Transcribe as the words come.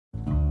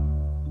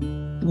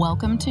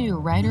Welcome to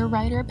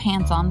Writer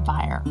Pants on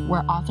Fire,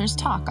 where authors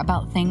talk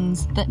about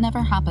things that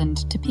never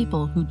happened to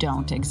people who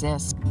don't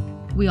exist.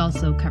 We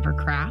also cover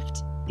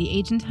craft, the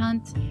agent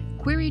hunt,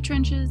 query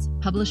trenches,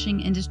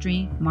 publishing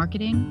industry,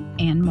 marketing,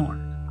 and more.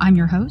 I'm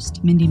your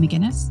host, Mindy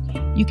McGinnis.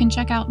 You can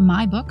check out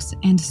my books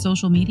and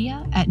social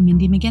media at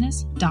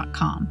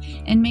mindymcginnis.com,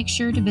 and make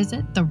sure to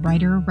visit the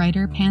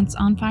Writer Pants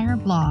on Fire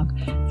blog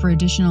for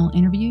additional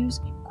interviews,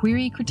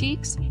 query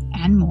critiques,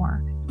 and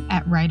more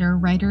at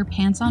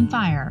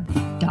writerpantsonfire.com.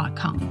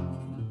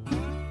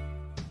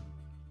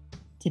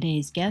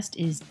 Today's guest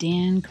is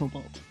Dan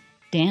Koboldt.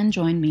 Dan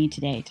joined me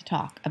today to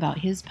talk about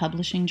his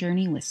publishing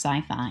journey with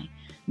Sci-Fi,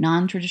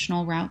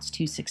 non-traditional routes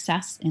to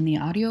success in the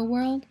audio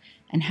world,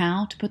 and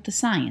how to put the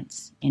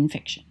science in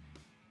fiction.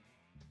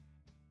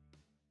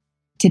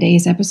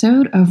 Today's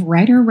episode of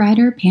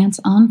Writer Pants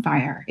on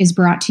Fire is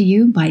brought to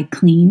you by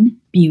Clean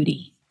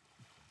Beauty.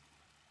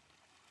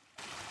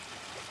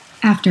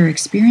 After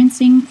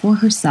experiencing for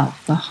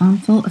herself the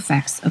harmful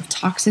effects of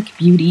toxic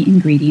beauty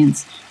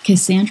ingredients,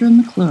 Cassandra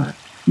McClure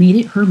made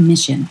it her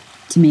mission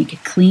to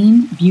make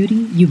clean beauty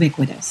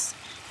ubiquitous.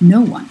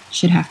 No one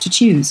should have to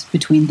choose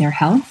between their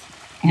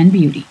health and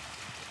beauty.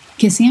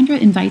 Cassandra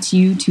invites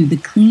you to the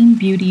Clean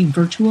Beauty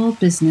Virtual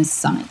Business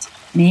Summit,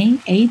 May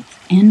 8th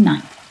and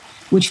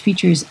 9th, which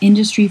features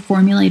industry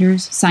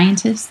formulators,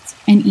 scientists,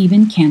 and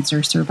even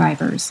cancer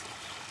survivors.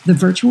 The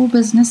Virtual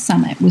Business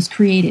Summit was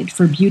created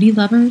for beauty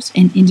lovers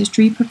and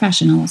industry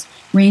professionals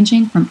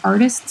ranging from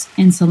artists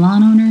and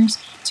salon owners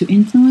to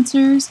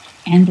influencers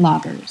and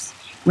bloggers.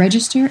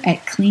 Register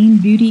at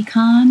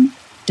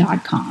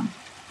cleanbeautycon.com.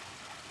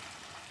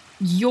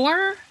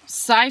 Your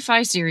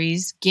sci-fi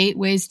series,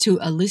 Gateways to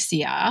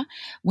Elysia,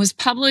 was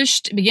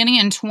published beginning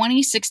in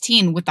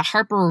 2016 with the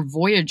Harper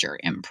Voyager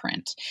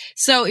imprint.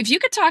 So if you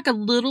could talk a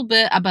little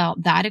bit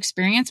about that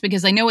experience,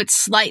 because I know it's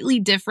slightly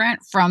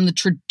different from the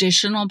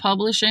traditional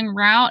publishing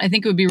route. I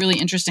think it would be really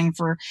interesting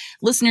for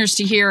listeners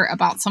to hear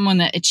about someone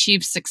that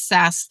achieved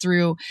success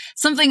through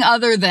something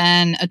other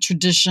than a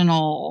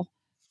traditional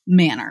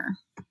manner.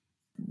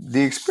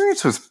 The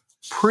experience was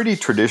pretty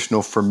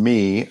traditional for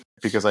me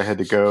because I had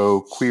to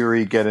go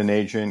query, get an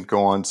agent,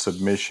 go on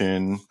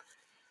submission,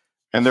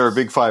 and they're a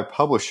big five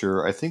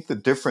publisher. I think the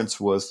difference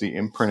was the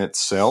imprint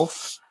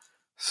itself.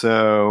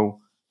 So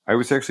I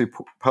was actually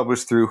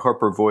published through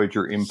Harper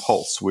Voyager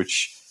Impulse,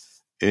 which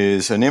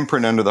is an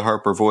imprint under the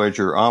Harper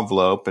Voyager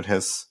envelope. It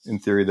has, in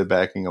theory, the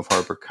backing of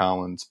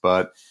HarperCollins,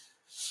 but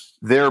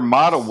their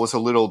model was a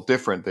little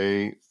different.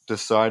 They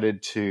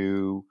decided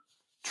to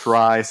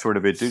try sort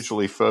of a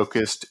digitally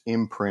focused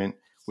imprint,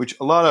 which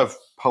a lot of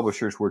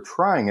publishers were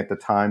trying at the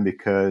time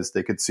because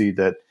they could see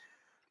that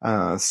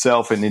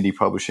self and indie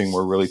publishing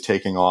were really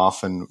taking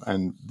off,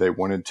 and they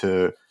wanted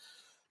to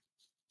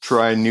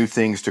try new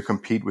things to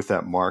compete with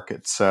that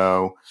market.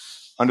 So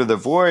under the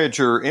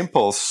Voyager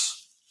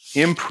Impulse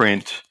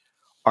imprint,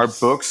 our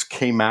books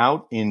came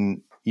out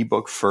in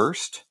ebook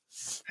first,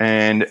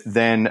 and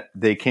then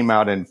they came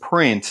out in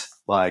print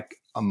like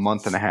a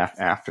month and a half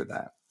after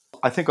that.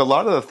 I think a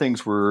lot of the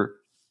things were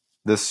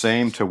the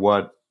same to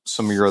what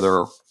some of your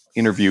other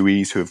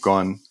interviewees who have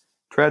gone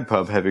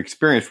TradPub have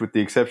experienced, with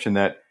the exception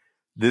that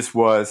this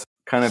was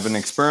kind of an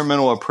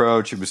experimental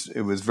approach.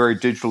 It was very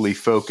digitally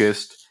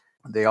focused.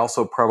 They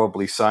also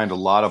probably signed a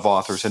lot of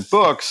authors and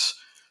books.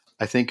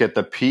 I think at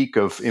the peak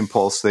of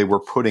Impulse, they were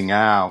putting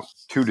out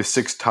 2 to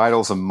 6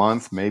 titles a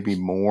month, maybe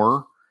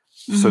more.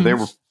 Mm-hmm. So they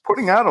were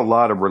putting out a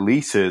lot of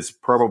releases,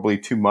 probably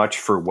too much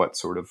for what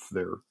sort of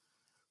their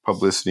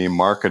publicity and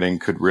marketing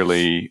could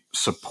really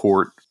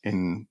support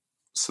in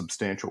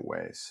substantial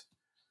ways.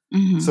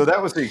 Mm-hmm. So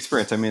that was the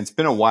experience. I mean, it's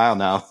been a while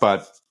now,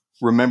 but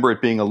remember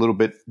it being a little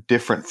bit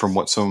different from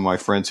what some of my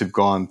friends who've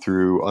gone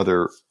through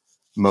other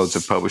modes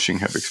of publishing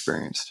have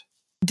experienced.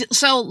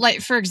 So,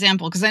 like, for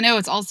example, because I know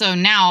it's also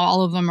now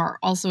all of them are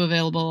also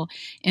available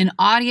in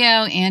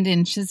audio and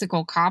in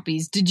physical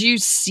copies. Did you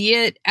see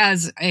it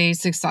as a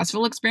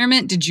successful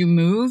experiment? Did you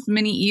move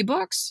many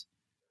ebooks?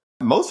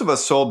 Most of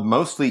us sold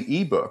mostly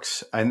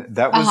ebooks, and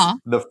that was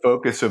the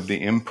focus of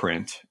the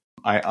imprint.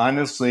 I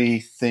honestly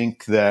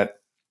think that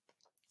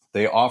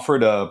they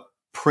offered a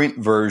print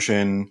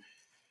version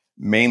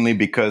mainly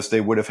because they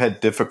would have had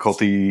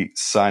difficulty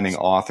signing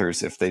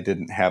authors if they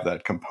didn't have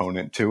that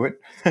component to it.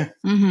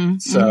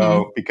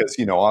 Because,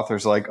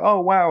 authors are like,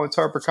 oh, wow, it's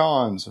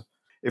HarperCollins.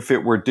 If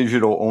it were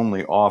digital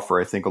only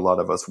offer, I think a lot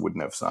of us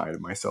wouldn't have signed,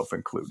 myself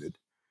included.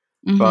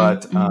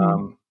 But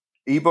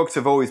ebooks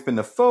have always been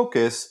the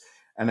focus.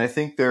 And I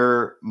think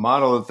their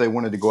model that they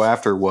wanted to go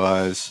after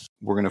was,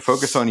 we're going to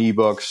focus on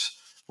ebooks.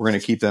 We're going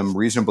to keep them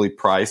reasonably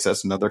priced.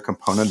 That's another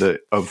component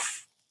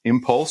of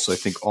Impulse. I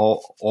think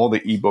all the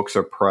ebooks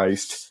are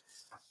priced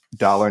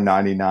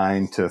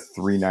 $1.99 to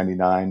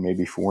 $3.99,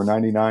 maybe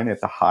 $4.99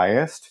 at the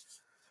highest.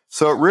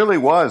 So it really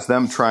was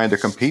them trying to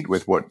compete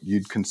with what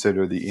you'd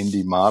consider the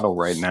indie model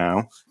right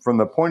now. From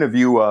the point of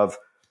view of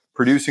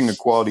producing a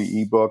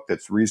quality ebook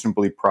that's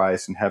reasonably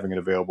priced and having it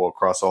available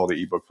across all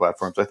the ebook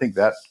platforms, I think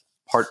that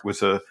part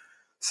was a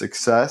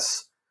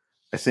success.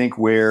 I think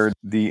where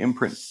the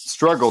imprint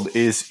struggled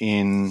is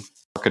in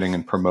marketing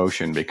and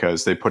promotion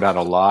because they put out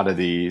a lot of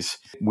these.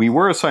 We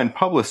were assigned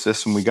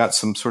publicists and we got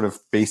some sort of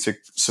basic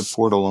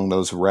support along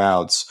those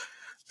routes.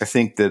 I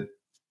think that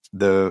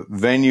the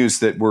venues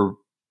that were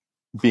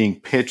being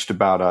pitched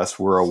about us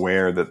were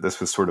aware that this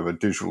was sort of a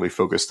digitally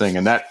focused thing.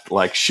 And that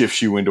like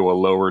shifts you into a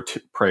lower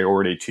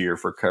priority tier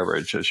for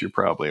coverage, as you're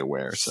probably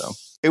aware. So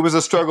it was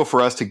a struggle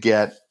for us to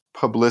get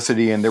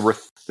publicity, and there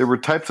were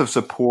types of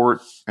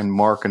support and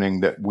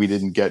marketing that we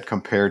didn't get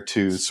compared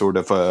to sort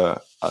of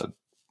a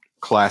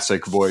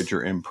classic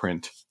Voyager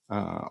imprint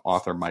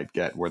author might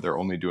get, where they're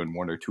only doing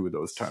one or two of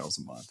those titles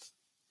a month.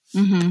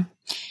 Mm-hmm.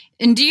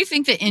 And do you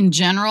think that in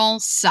general,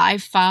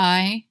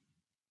 sci-fi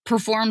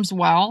performs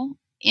well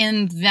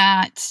in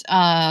that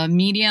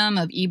medium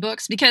of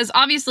ebooks? Because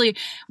obviously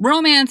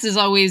romance is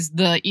always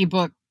the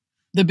ebook,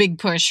 the big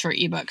push for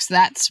ebooks.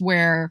 That's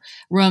where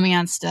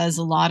romance does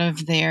a lot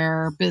of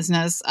their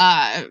business.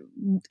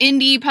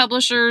 Indie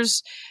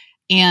publishers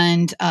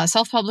and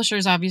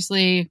self-publishers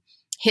obviously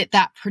hit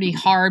that pretty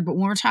hard. But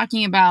when we're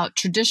talking about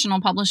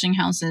traditional publishing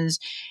houses,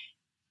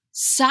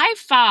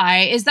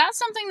 sci-fi, is that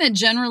something that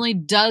generally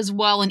does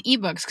well in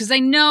ebooks? Because I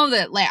know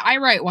that, like, I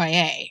write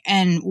YA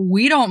and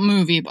we don't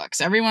move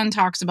ebooks. Everyone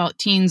talks about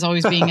teens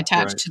always being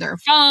attached Right. to their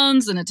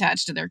phones and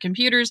attached to their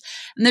computers.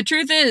 And the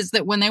truth is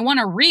that when they want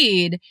to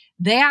read,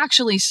 they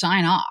actually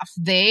sign off.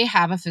 They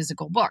have a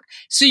physical book.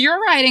 So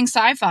you're writing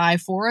sci-fi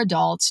for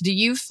adults. Do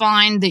you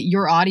find that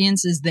your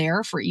audience is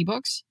there for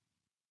ebooks?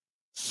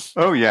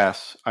 Oh,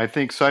 yes. I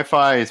think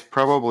sci-fi is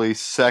probably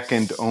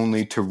second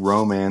only to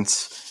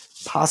romance,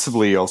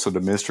 possibly also to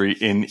mystery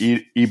in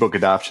ebook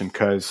adoption.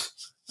 Because,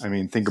 I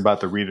mean, think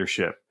about the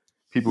readership.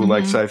 People who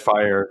like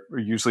sci-fi are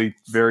usually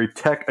very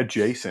tech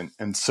adjacent.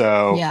 And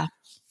so Yeah.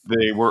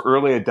 they were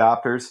early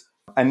adopters.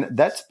 And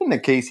that's been the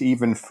case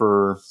even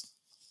for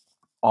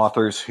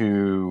authors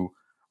who,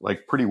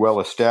 like pretty well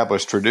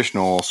established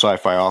traditional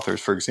sci-fi authors.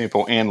 For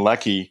example, Anne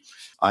Leckie,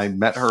 I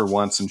met her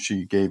once and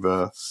she gave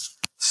a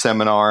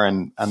seminar,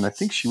 and I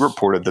think she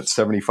reported that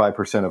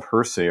 75% of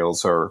her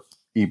sales are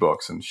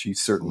ebooks, and she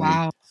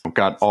certainly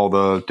got all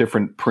the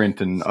different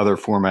print and other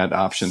format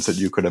options that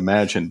you could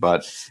imagine,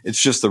 but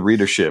it's just the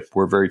readership.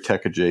 We're very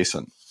tech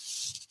adjacent.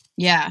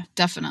 Yeah,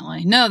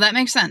 definitely. No, that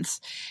makes sense.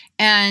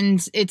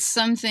 And it's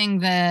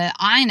something that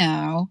I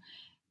know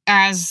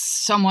as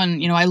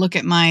someone, I look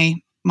at my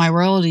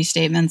royalty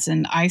statements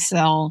and I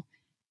sell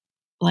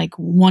like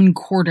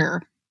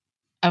 1/4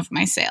 of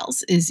my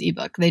sales is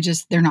ebook.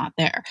 They're not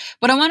there.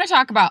 But I want to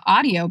talk about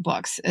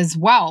audiobooks as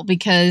well,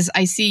 because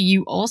I see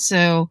you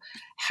also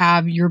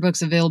have your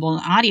books available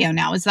in audio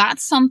now. Is that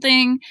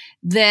something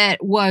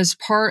that was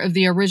part of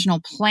the original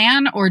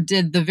plan, or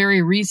did the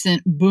very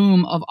recent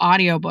boom of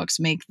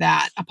audiobooks make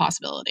that a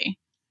possibility?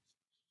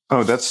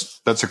 Oh, that's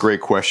a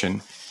great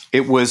question.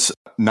 It was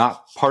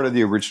not part of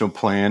the original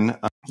plan.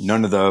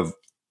 None of the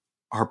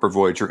Harper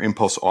Voyager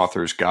Impulse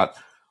authors got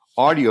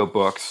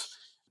audiobooks.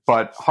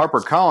 But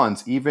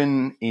HarperCollins,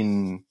 even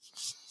in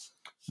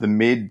the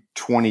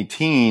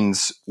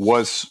mid-2010s,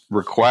 was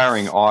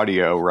requiring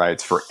audio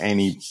rights for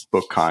any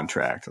book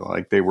contract.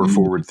 Like, they were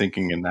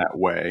forward-thinking in that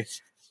way.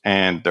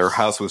 And their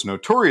house was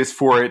notorious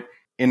for it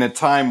in a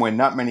time when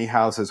not many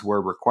houses were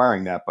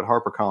requiring that, but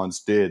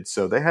HarperCollins did.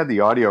 So they had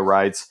the audio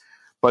rights,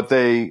 but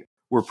they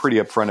were pretty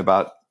upfront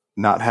about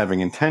not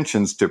having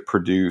intentions to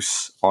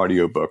produce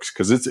audiobooks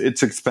because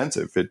it's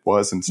expensive. It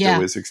was and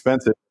still is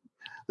expensive.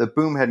 The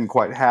boom hadn't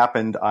quite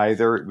happened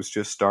either. It was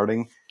just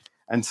starting.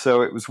 And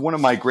so it was one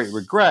of my great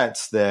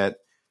regrets that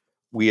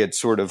we had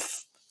sort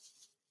of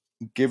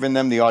given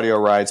them the audio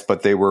rights,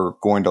 but they were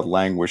going to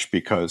languish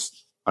because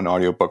an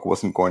audiobook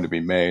wasn't going to be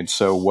made.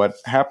 So what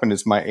happened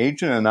is my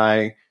agent and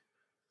I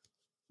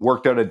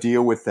worked out a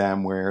deal with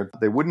them where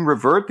they wouldn't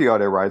revert the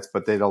audio rights,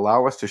 but they'd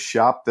allow us to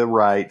shop the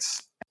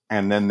rights,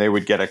 and then they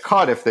would get a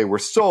cut if they were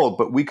sold,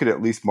 but we could at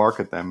least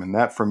market them. And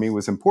that for me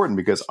was important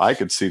because I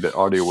could see that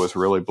audio was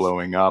really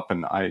blowing up.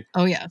 And I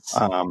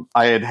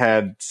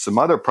had some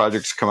other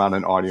projects come out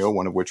in audio,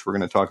 one of which we're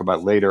going to talk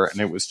about later. And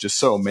it was just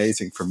so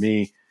amazing for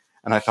me.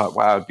 And I thought,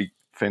 wow, it'd be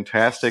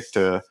fantastic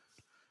to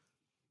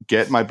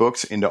get my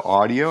books into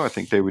audio. I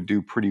think they would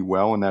do pretty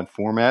well in that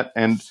format.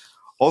 And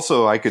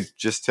also I could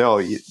just tell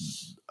a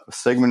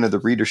segment of the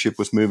readership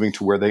was moving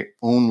to where they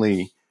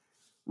only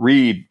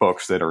read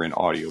books that are in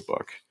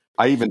audiobook.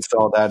 I even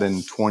saw that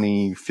in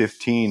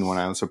 2015 when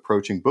I was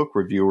approaching book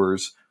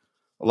reviewers.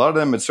 A lot of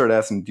them had started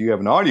asking, do you have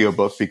an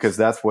audiobook? Because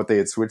that's what they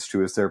had switched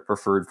to as their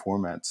preferred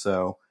format.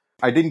 So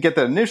I didn't get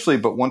that initially,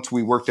 but once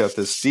we worked out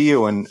this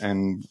deal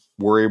and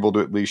were able to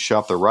at least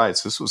shop the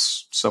rights, this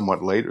was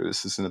somewhat later.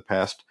 This is in the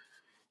past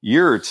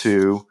year or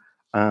two.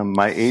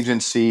 My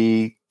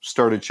agency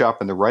started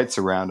shopping the rights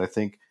around. I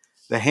think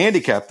the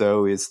handicap,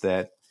 though, is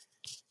that,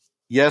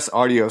 yes,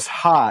 audio's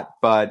hot,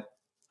 but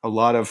a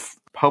lot of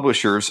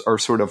publishers are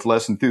sort of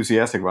less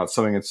enthusiastic about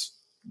something that's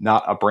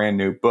not a brand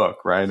new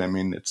book, right? I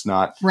mean, it's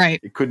not,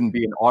 it couldn't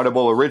be an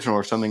Audible original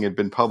or something that had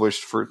been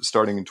published for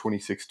starting in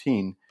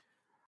 2016.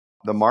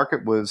 The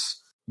market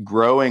was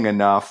growing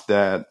enough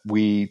that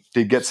we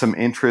did get some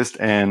interest,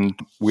 and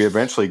we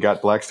eventually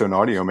got Blackstone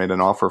Audio made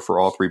an offer for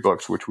all 3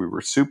 books, which we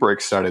were super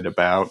excited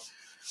about.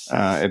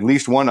 At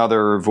least one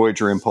other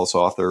Voyager Impulse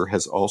author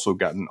has also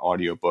gotten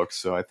audiobooks.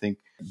 So I think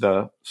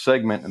the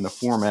segment and the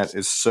format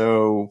is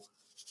so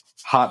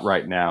hot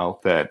right now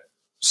that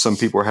some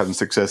people are having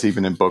success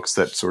even in books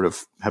that sort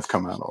of have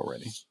come out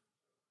already.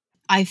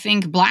 I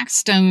think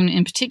Blackstone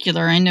in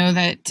particular, I know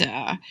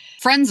that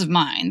friends of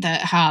mine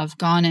that have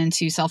gone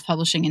into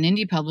self-publishing and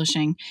indie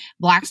publishing,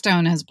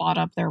 Blackstone has bought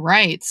up their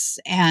rights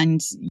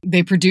and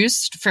they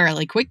produced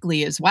fairly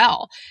quickly as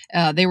well.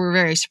 They were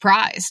very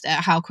surprised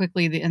at how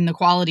quickly and the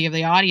quality of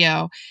the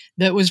audio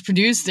that was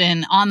produced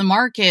and on the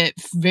market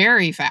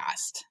very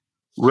fast.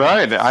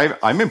 Right.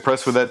 I'm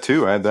impressed with that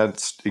too. I had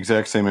that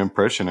exact same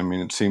impression. I mean,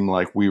 it seemed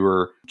like we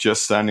were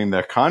just signing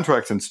the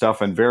contracts and stuff,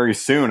 and very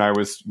soon I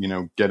was,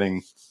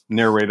 getting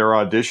narrator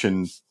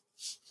audition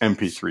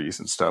MP3s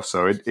and stuff.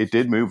 So it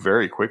did move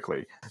very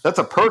quickly. That's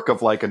a perk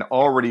of like an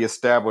already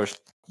established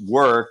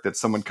work that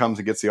someone comes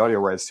and gets the audio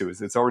rights to.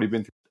 Is it's already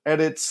been through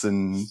edits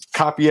and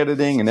copy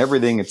editing and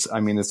everything. It's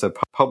a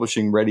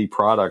publishing ready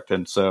product,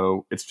 and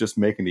so it's just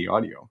making the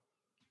audio.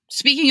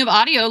 Speaking of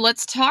audio,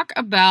 let's talk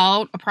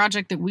about a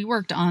project that we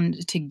worked on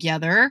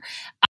together.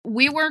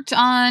 We worked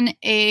on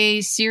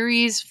a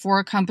series for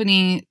a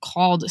company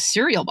called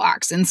Serial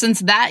Box. And since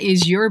that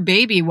is your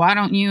baby, why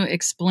don't you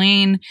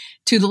explain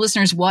to the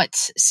listeners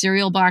what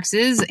Serial Box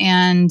is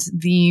and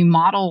the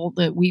model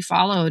that we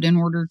followed in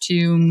order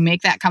to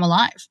make that come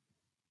alive?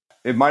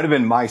 It might have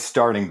been my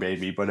starting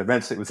baby, but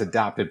eventually it was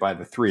adopted by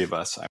the 3 of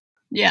us.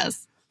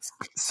 Yes.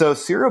 So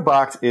Serial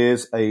Box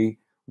is a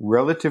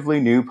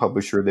relatively new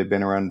publisher. They've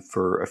been around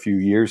for a few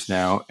years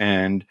now,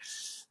 and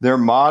their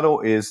model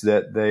is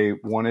that they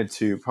wanted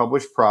to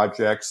publish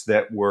projects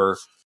that were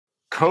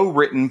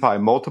co-written by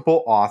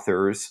multiple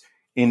authors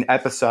in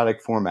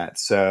episodic format.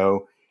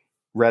 So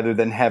rather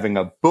than having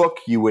a book,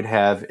 you would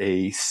have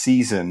a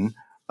season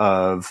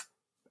of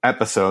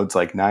episodes,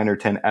 like 9 or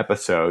 10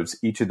 episodes,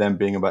 each of them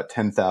being about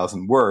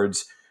 10,000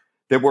 words,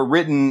 that were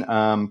written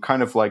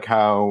kind of like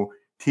how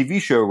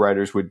TV show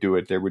writers would do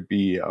it. There would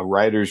be a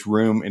writer's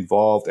room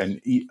involved, and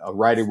a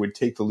writer would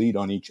take the lead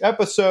on each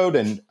episode,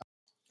 and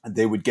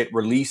they would get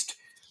released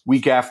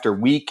week after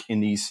week in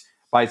these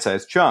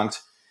bite-sized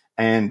chunks.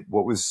 And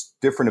what was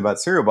different about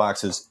Serial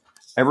Box is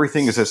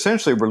everything is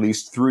essentially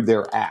released through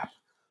their app.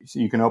 So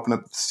you can open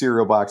up the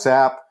Serial Box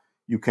app.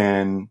 You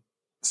can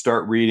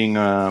start reading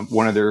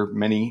one of their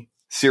many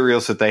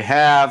serials that they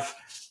have.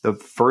 The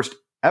first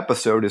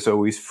episode is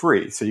always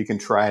free, so you can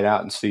try it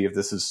out and see if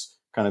this is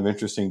kind of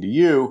interesting to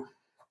you.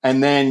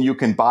 And then you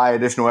can buy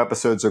additional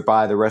episodes or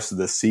buy the rest of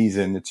the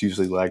season. It's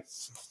usually like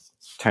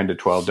 $10 to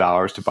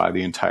 $12 to buy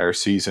the entire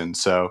season.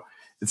 So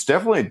it's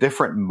definitely a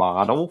different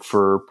model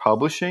for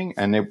publishing.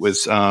 And it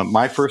was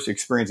my first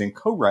experience in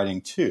co-writing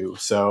too.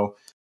 So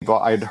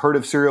I had heard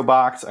of Serial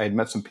Box. I had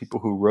met some people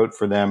who wrote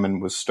for them and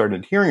was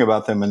started hearing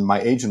about them. And my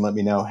agent let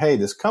me know, hey,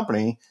 this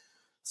company,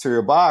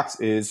 Serial Box,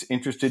 is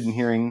interested in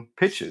hearing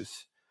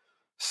pitches.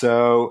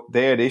 So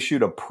they had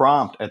issued a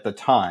prompt at the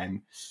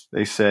time.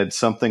 They said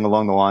something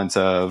along the lines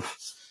of,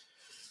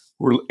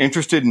 we're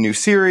interested in new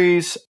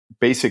series,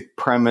 basic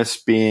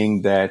premise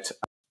being that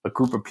a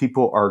group of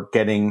people are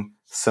getting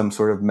some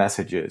sort of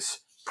messages,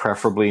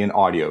 preferably in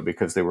audio,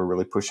 because they were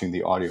really pushing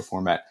the audio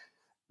format,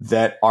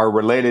 that are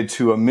related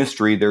to a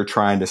mystery they're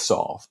trying to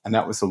solve. And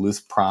that was the loose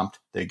prompt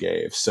they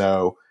gave.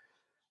 So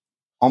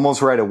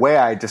almost right away,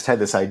 I just had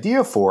this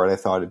idea for it. I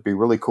thought it'd be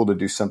really cool to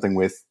do something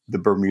with the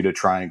Bermuda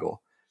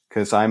Triangle,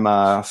 because I'm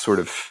a sort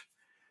of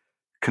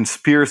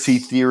conspiracy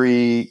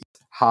theory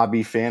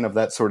hobby fan of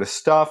that sort of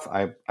stuff.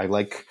 I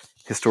like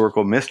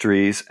historical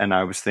mysteries, and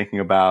I was thinking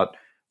about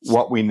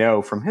what we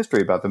know from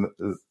history about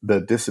the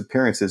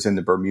disappearances in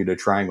the Bermuda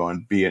Triangle,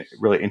 and be a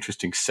really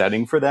interesting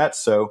setting for that.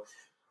 So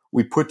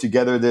we put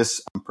together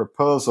this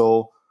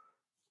proposal,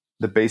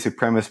 the basic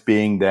premise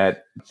being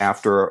that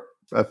after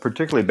a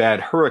particularly bad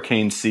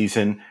hurricane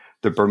season,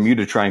 the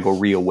Bermuda Triangle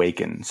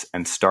reawakens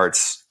and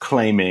starts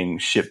claiming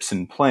ships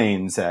and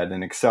planes at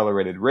an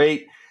accelerated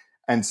rate.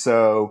 And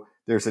so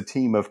there's a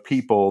team of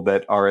people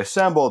that are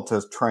assembled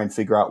to try and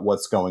figure out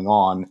what's going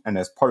on. And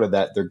as part of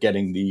that, they're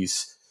getting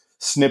these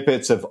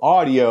snippets of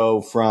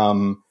audio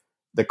from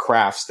the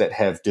crafts that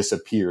have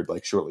disappeared,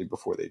 like shortly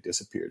before they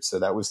disappeared. So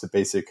that was the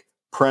basic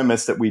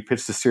premise that we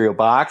pitched to Serial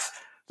Box.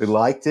 They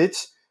liked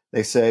it.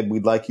 They said,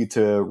 we'd like you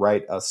to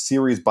write a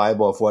series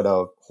Bible of what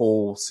a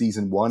whole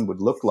season 1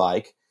 would look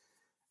like.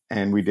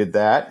 And we did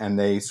that, and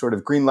they sort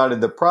of greenlighted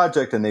the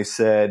project, and they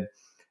said,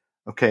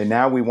 okay,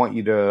 now we want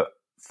you to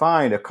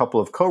find a couple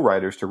of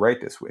co-writers to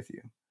write this with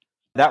you.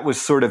 That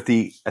was sort of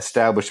the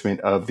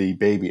establishment of the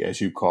baby,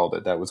 as you called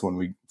it. That was when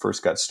we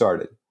first got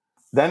started.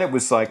 Then it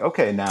was like,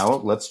 okay, now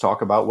let's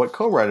talk about what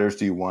co-writers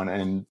do you want?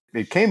 And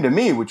it came to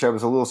me, which I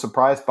was a little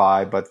surprised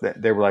by, but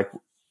they were like,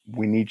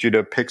 we need you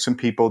to pick some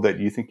people that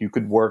you think you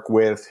could work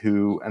with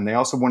and they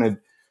also wanted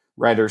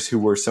writers who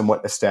were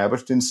somewhat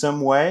established in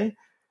some way.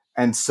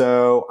 And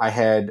so I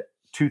had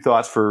 2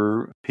 thoughts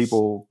for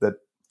people that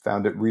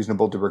found it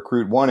reasonable to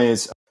recruit. One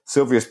is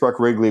Sylvia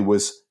Spruck-Wrigley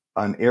was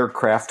an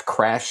aircraft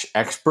crash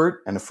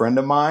expert and a friend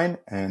of mine,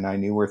 and I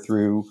knew her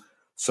through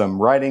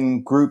some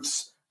writing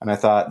groups. And I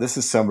thought, this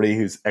is somebody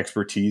whose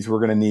expertise we're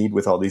going to need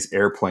with all these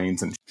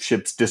airplanes and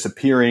ships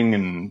disappearing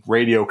and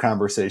radio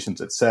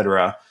conversations,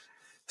 etc.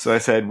 So I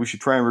said, we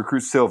should try and recruit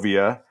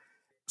Sylvia.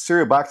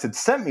 Serial Box had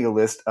sent me a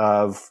list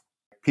of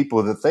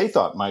people that they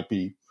thought might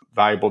be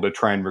valuable to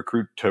try and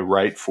recruit to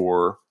write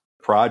for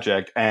the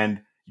project.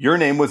 And your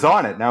name was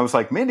on it. And I was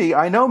like, Mindy,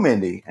 I know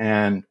Mindy.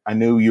 And I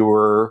knew you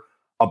were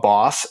a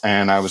boss.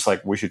 And I was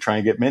like, we should try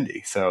and get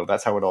Mindy. So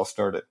that's how it all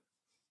started.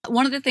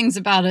 One of the things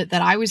about it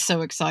that I was so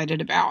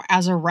excited about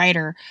as a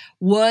writer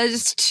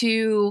was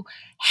to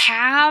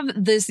have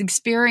this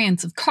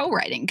experience of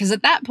co-writing, because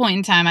at that point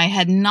in time, I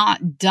had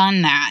not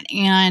done that.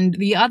 And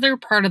the other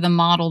part of the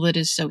model that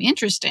is so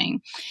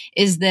interesting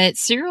is that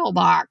Serial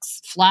Box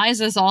flies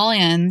us all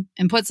in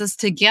and puts us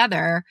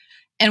together,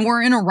 and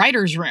we're in a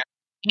writer's room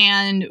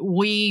and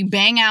we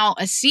bang out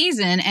a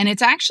season. And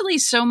it's actually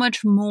so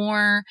much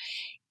more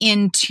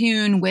in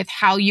tune with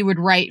how you would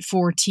write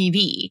for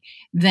TV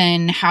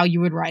than how you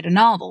would write a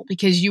novel,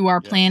 because you are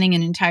planning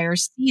an entire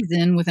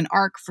season with an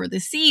arc for the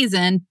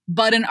season,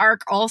 but an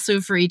arc also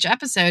for each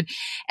episode.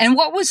 And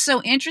what was so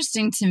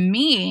interesting to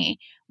me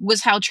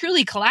was how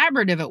truly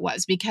collaborative it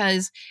was,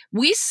 because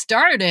we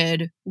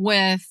started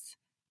with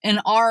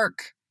an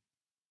arc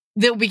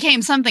that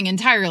became something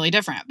entirely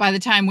different by the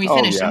time we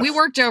finished. Yes. And we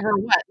worked over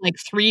like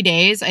 3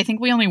 days. I think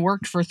we only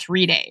worked for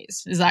 3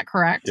 days. Is that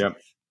correct? Yep,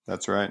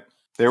 that's right.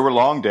 They were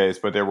long days,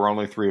 but there were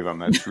only 3 of them.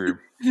 That's true.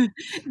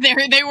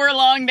 They were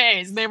long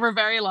days. They were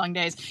very long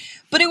days.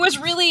 But it was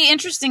really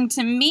interesting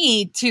to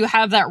me to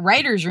have that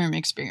writer's room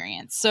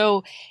experience.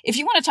 So if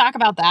you want to talk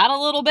about that a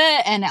little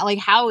bit and like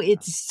how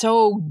it's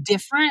so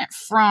different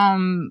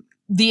from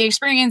the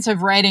experience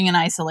of writing in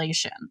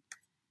isolation.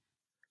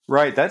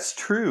 Right, that's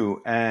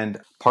true. And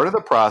part of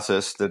the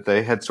process that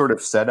they had sort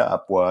of set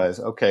up was,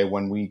 okay,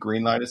 when we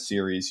greenlight a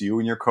series, you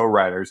and your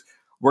co-writers,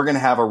 we're going to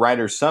have a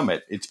writer's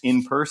summit. It's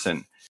in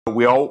person.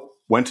 We all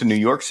went to New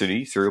York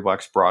City. Serial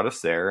Box brought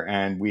us there,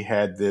 and we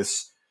had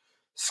this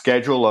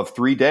schedule of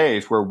 3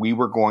 days where we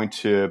were going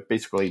to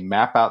basically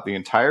map out the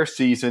entire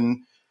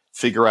season,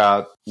 figure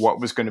out what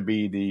was going to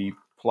be the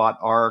plot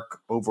arc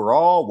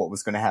overall, what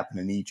was going to happen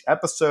in each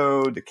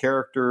episode, the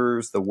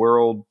characters, the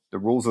world, the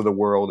rules of the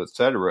world,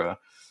 etc.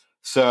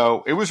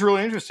 So it was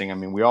really interesting. I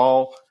mean, we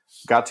all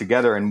got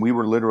together and we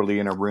were literally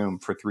in a room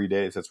for 3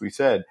 days, as we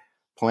said,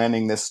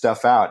 planning this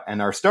stuff out.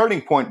 And our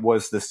starting point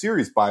was the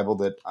series Bible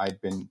that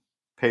I'd been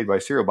paid by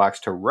Serial Box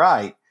to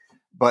write,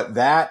 but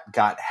that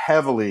got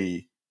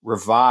heavily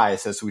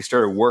revised as we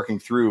started working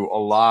through a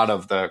lot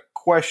of the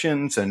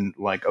questions and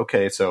like,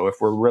 okay, so if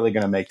we're really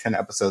going to make 10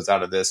 episodes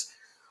out of this,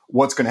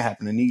 what's going to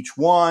happen in each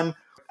one?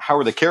 How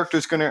are the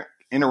characters going to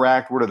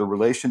interact? What are the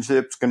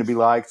relationships going to be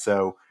like?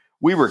 So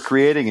we were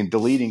creating and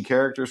deleting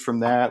characters from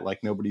that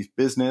like nobody's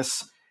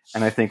business.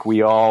 And I think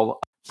we all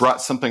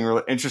brought something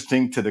really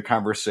interesting to the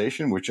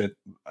conversation, which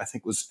I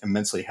think was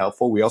immensely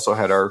helpful. We also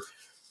had our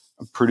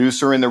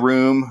producer in the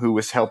room who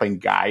was helping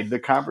guide the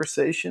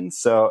conversation.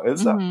 So it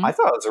was I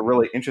thought it was a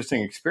really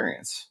interesting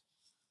experience.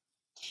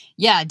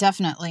 Yeah,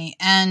 definitely.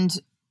 And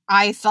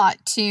I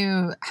thought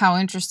too how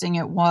interesting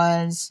it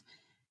was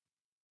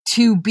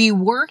to be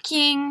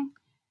working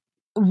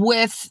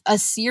with a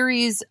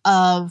series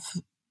of...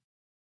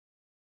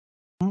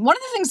 One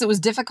of the things that was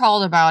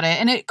difficult about it,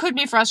 and it could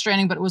be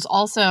frustrating, but it was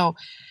also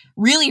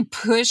really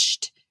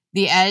pushed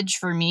the edge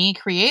for me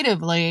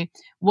creatively,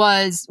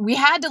 was we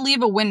had to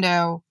leave a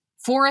window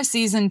for a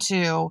season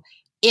 2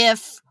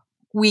 if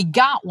we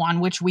got one,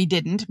 which we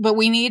didn't, but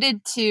we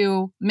needed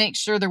to make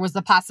sure there was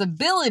the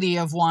possibility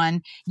of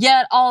one,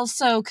 yet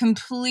also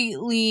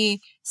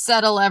completely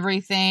settle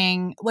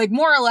everything. Like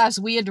more or less,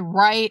 we had to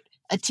write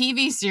a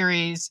TV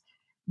series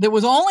that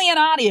was only in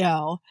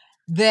audio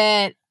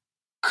that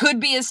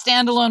could be a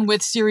standalone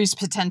with series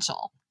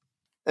potential.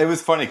 It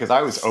was funny because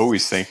I was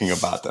always thinking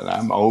about that.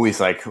 I'm always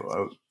like,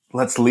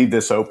 let's leave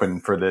this open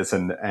for this.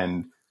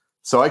 And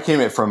so I came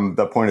at from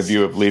the point of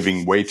view of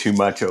leaving way too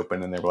much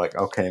open. And they were like,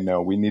 okay,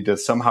 no, we need to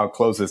somehow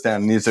close this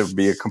down. It needs to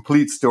be a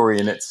complete story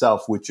in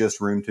itself with just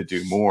room to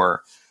do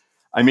more.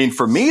 I mean,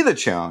 for me, the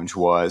challenge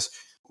was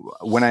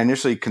when I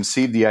initially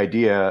conceived the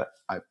idea,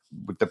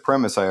 with the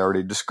premise I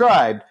already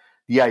described,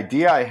 the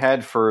idea I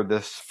had for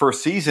this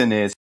first season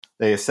is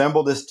they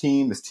assemble this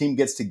team. This team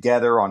gets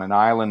together on an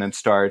island and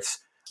starts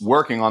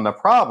working on the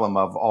problem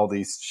of all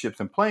these ships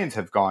and planes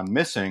have gone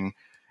missing.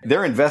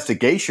 Their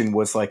investigation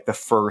was like the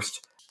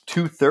first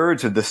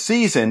 2/3 of the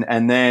season.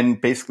 And then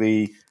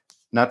basically,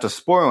 not to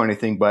spoil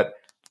anything, but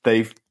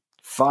they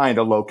find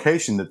a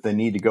location that they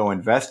need to go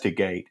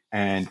investigate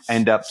and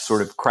end up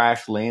sort of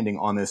crash landing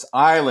on this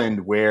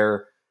island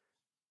where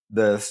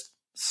the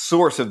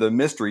source of the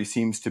mystery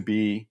seems to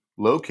be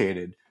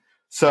located.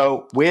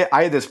 So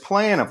I had this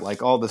plan of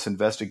like all this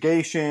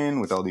investigation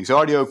with all these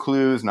audio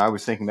clues, and I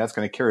was thinking that's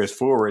going to carry us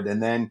forward.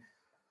 And then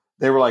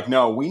they were like,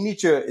 no, we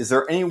need you. Is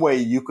there any way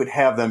you could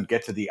have them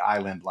get to the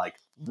island like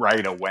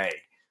right away?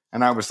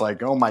 And I was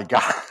like, oh my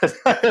God,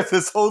 I have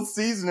this whole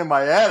season in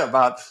my head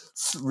about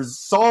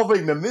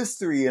solving the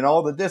mystery and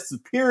all the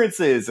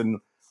disappearances. And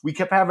we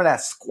kept having to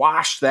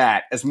squash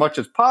that as much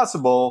as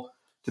possible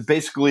to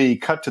basically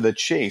cut to the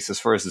chase as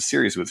far as the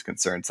series was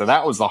concerned. So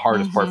that was the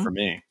hardest part for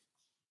me.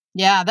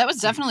 Yeah, that was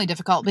definitely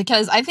difficult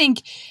because I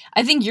think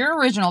your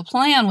original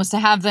plan was to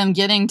have them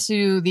getting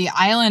to the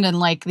island in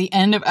like the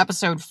end of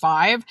episode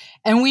 5,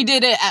 and we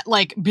did it at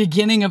like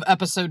beginning of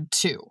episode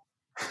 2.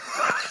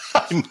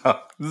 I know.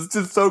 It's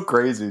just so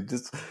crazy.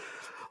 Just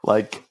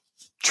like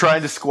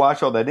trying to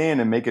squash all that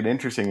in and make it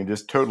interesting and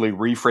just totally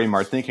reframe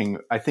our thinking.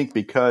 I think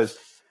because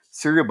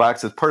Cereal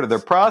Box, as part of their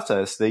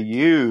process, they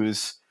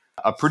use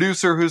a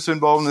producer who's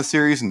involved in the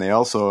series, and they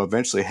also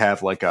eventually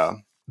have like a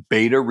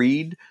beta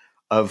read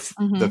of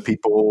the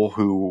people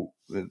who,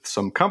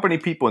 some company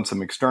people and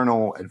some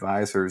external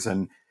advisors,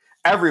 and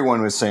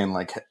everyone was saying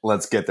like,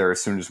 let's get there as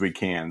soon as we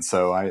can.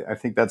 So I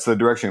think that's the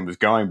direction it was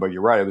going, but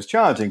you're right. It was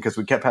challenging because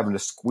we kept having to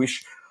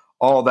squish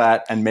all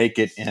that and make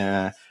it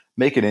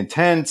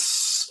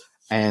intense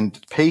and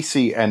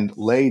pacey and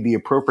lay the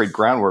appropriate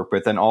groundwork,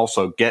 but then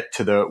also get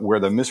to where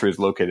the mystery is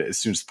located as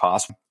soon as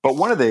possible. But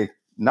one of the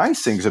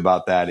nice things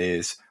about that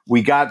is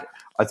we got,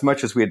 as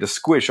much as we had to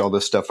squish all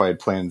this stuff I had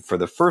planned for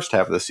the first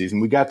half of the season,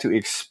 we got to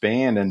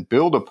expand and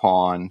build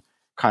upon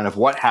kind of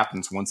what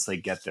happens once they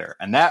get there.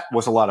 And that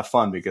was a lot of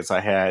fun because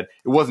it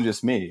wasn't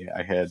just me.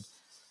 I had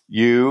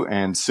you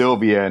and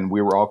Sylvia, and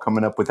we were all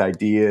coming up with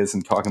ideas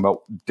and talking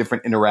about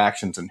different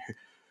interactions and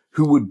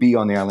who would be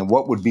on the island,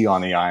 what would be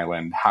on the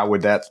island, how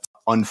would that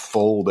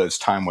unfold as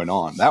time went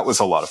on. That was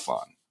a lot of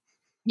fun.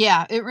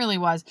 Yeah, it really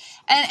was.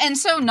 And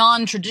so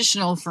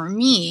non-traditional for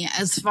me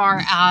as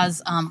far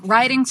as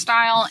writing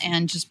style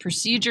and just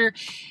procedure.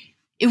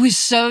 It was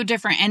so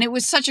different, and it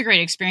was such a great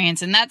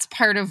experience. And that's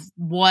part of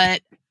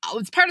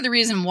it's part of the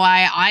reason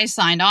why I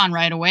signed on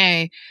right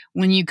away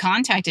when you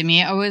contacted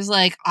me. I was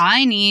like,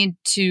 I need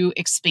to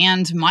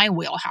expand my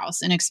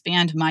wheelhouse and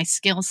expand my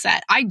skill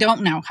set. I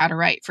don't know how to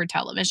write for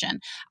television.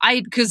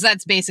 Because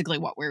that's basically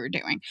what we were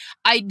doing.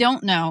 I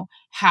don't know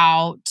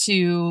how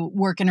to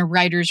work in a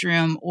writer's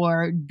room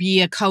or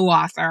be a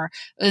co-author.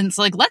 And it's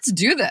like, let's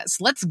do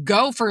this. Let's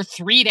go for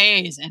 3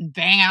 days and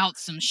bang out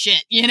some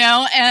shit,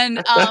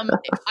 And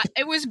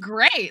it was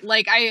great.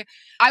 Like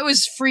I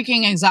was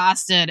freaking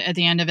exhausted at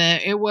the end of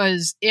it.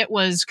 It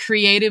was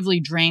creatively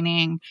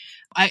draining.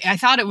 I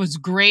thought it was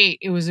great.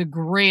 It was a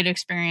great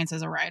experience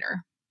as a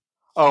writer.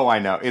 Oh, I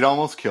know. It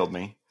almost killed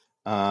me.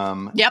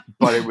 Yep.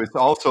 But it was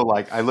also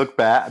like, I look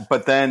back,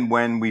 but then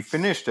when we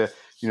finished it,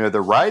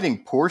 the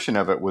writing portion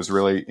of it was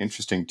really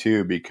interesting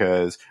too,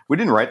 because we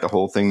didn't write the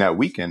whole thing that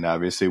weekend.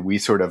 Obviously, we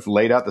sort of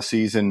laid out the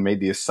season, made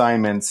the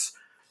assignments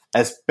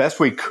as best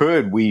we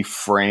could. We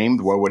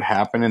framed what would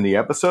happen in the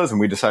episodes,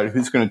 and we decided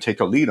who's going to take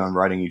the lead on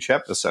writing each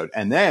episode.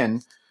 And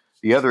then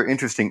the other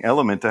interesting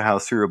element to how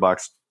Cereal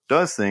Box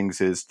does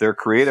things is their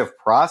creative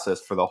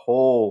process for the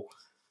whole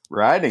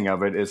writing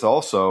of it is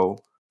also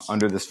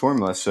under this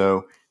formula.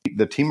 So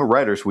the team of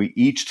writers, we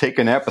each take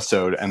an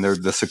episode, and they're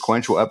the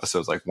sequential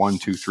episodes, like 1,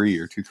 2, 3,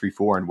 or 2, 3,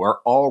 4, and we're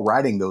all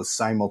writing those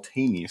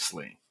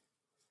simultaneously.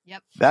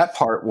 Yep. That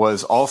part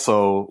was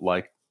also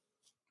like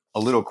a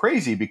little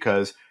crazy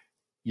because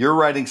you're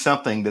writing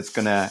something that's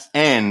going to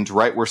end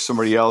right where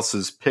somebody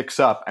else's picks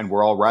up, and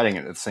we're all writing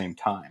it at the same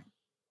time.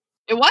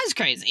 It was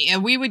crazy.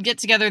 And we would get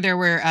together. There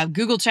were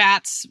Google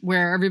chats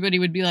where everybody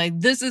would be like,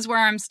 this is where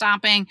I'm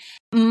stopping.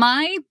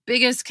 My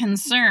biggest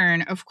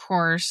concern, of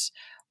course,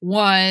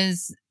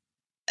 was,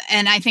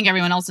 and I think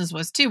everyone else's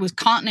was too, was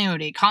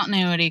continuity.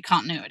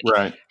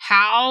 Right.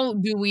 How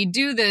do we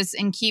do this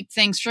and keep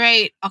things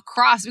straight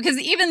across? Because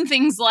even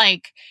things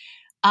like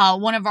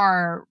one of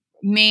our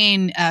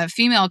main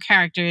female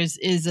characters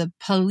is a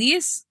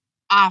police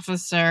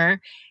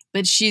officer,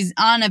 but she's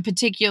on a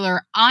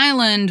particular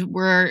island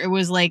where it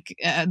was like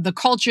the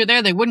culture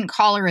there, they wouldn't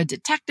call her a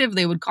detective,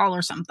 they would call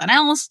her something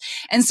else.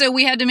 And so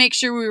we had to make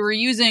sure we were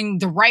using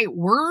the right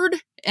word,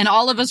 and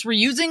all of us were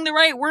using the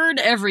right word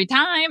every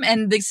time.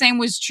 And the same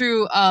was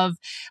true of,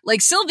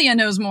 like, Sylvia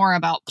knows more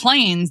about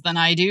planes than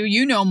I do.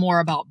 You know more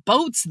about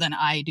boats than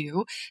I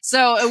do.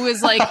 So it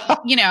was like,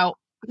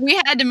 we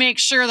had to make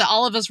sure that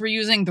all of us were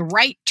using the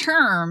right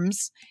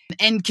terms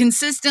and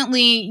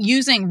consistently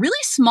using really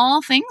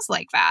small things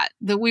like that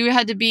we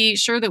had to be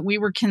sure that we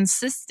were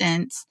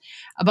consistent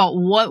about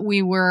what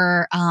we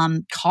were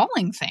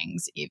calling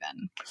things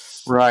even.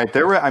 Right.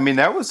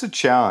 That was a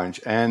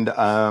challenge. And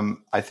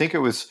I think it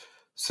was,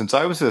 since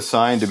I was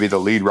assigned to be the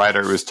lead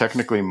writer, it was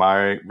technically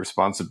my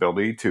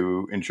responsibility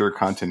to ensure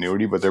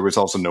continuity, but there was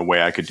also no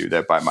way I could do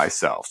that by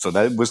myself. So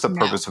that was the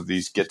purpose of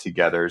these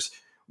get-togethers.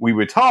 We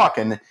would talk,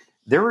 and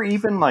there were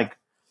even like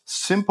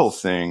simple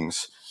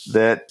things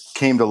that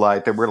came to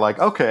light that were like,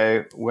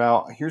 okay,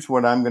 well, here's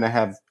what I'm going to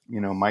have,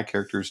 my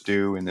characters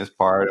do in this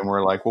part. And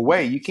we're like, well,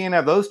 wait, you can't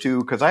have those two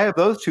because I have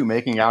those two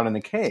making out in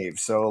the cave.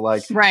 So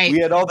like, right. We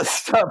had all this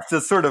stuff to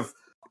sort of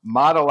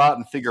model out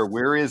and figure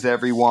where is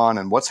everyone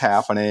and what's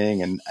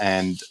happening.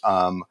 And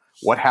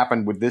what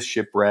happened with this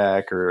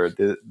shipwreck, or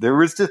there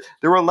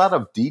were a lot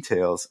of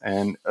details.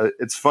 And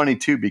it's funny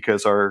too,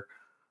 because our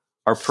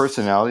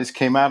personalities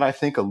came out, I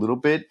think, a little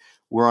bit.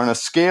 We're on a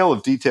scale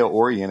of detail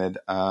oriented,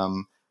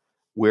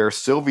 where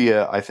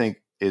Sylvia, I think,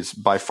 is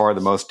by far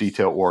the most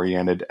detail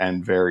oriented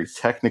and very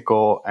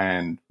technical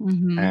and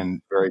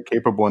very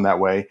capable in that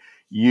way.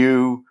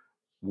 You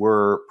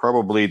were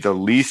probably the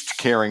least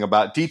caring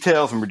about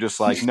details, and we're just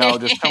like, no,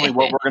 just tell me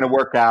what we're going to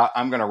work out.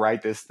 I'm going to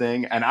write this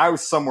thing. And I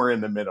was somewhere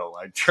in the middle,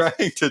 like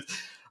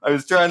I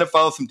was trying to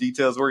follow some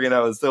details, working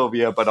out with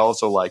Sylvia, but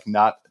also like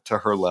not to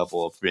her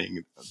level of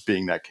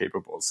being that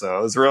capable. So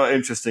it was really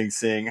interesting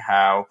seeing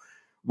how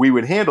we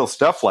would handle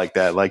stuff like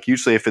that. Like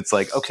usually if it's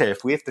like, okay,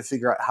 if we have to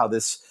figure out how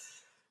this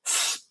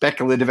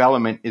speculative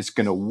element is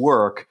going to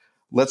work,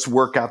 let's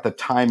work out the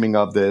timing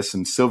of this.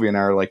 And Sylvia and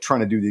I are like trying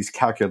to do these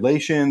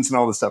calculations and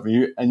all this stuff.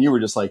 And you were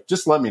just like,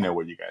 just let me know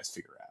what you guys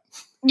figure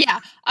out. Yeah.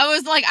 I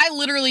was like, I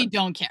literally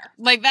don't care.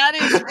 Like that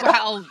is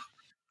how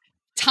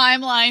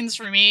timelines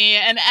for me.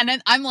 And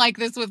I'm like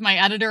this with my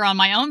editor on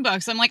my own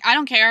books. I'm like, I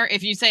don't care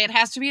if you say it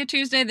has to be a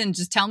Tuesday, then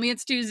just tell me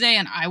it's Tuesday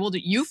and I will do.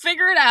 You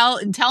figure it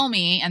out and tell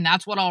me, and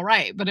that's what I'll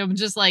write. But it was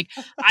just like,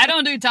 I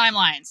don't do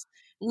timelines.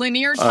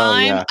 Linear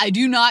time, I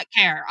do not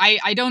care.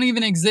 I don't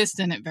even exist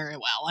in it very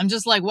well. I'm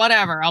just like,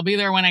 whatever. I'll be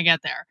there when I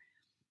get there.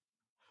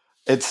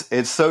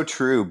 It's so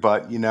true,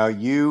 but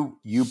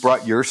you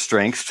brought your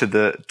strengths to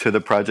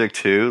the project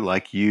too.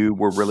 Like you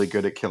were really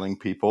good at killing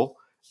people.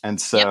 And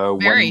so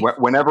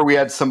whenever we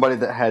had somebody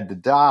that had to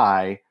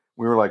die,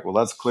 we were like, well,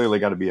 that's clearly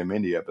got to be a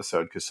Mindy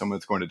episode because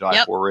someone's going to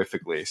die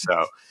horrifically.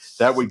 So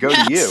that would go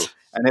to you.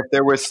 And if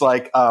there was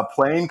like a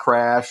plane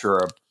crash or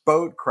a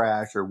boat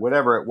crash or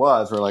whatever it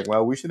was, we're like,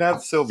 well, we should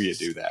have Sylvia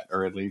do that,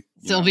 or at least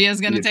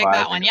Sylvia's going to take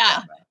that one.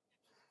 Yeah,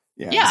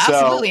 so,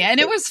 absolutely. And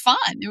it was fun.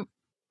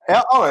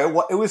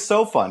 It was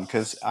so fun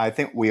because I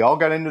think we all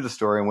got into the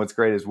story. And what's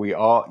great is we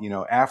all,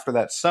 after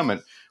that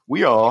summit,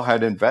 we all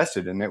had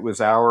invested, and it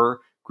was our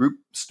group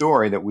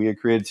story that we had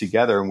created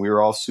together, and we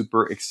were all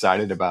super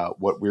excited about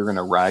what we were going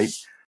to write.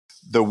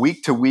 The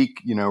week to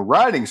week,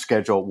 writing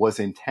schedule was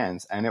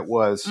intense, and it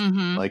was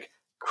like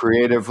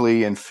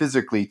creatively and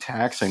physically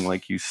taxing,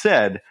 like you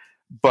said,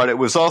 but it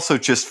was also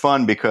just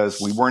fun because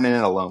we weren't in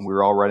it alone. We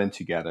were all writing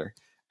together.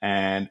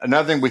 And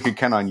another thing we could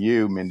count on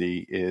you,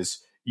 Mindy, is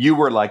you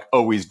were like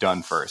always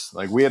done first.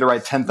 Like we had to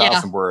write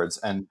 10,000 words.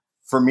 And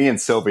for me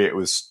and Sylvia, it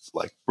was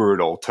like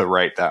brutal to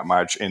write that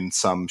much in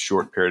some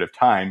short period of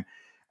time.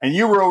 And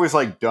you were always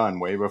like done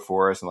way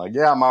before us and like,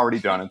 yeah, I'm already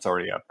done. It's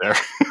already up there.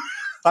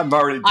 I'm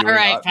already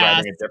writing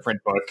a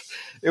different book.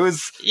 It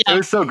was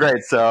so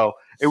great. So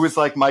it was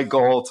like my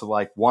goal to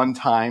like one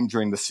time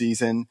during the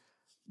season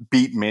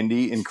beat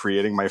Mindy in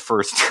creating my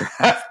first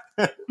draft.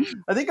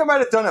 I think I might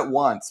have done it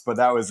once, but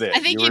that was it. I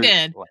think you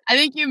did. I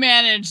think you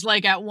managed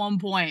like at one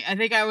point. I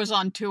think I was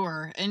on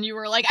tour and you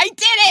were like, I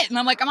did it. And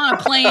I'm like, I'm on a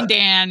plane,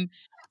 Dan.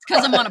 It's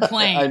because I'm on a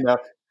plane. I know.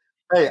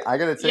 Hey, I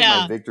got to take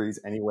my victories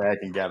any way I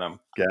can get them.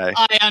 Okay.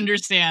 I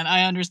understand.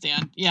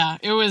 Yeah,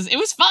 it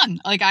was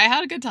fun. Like I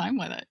had a good time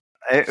with it.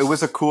 It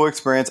was a cool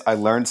experience. I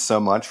learned so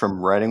much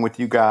from writing with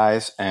you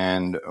guys,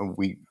 and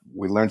we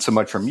learned so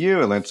much from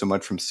you. I learned so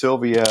much from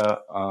Sylvia.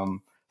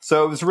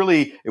 So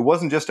it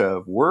wasn't just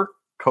a work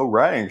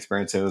co-writing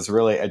experience. It was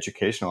really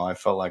educational. I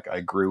felt like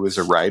I grew as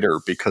a writer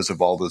because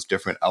of all those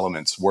different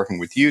elements, working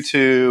with you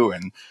two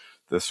and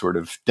the sort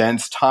of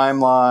dense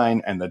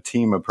timeline and the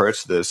team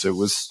approach to this. It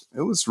was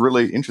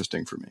really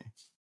interesting for me.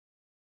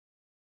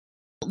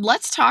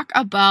 Let's talk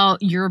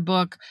about your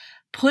book,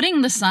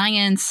 Putting the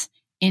Science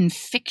in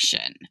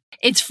Fiction.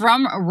 It's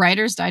from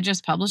Writer's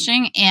Digest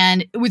Publishing,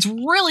 and it was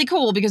really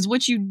cool because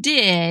what you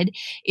did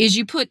is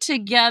you put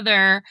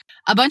together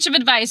a bunch of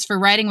advice for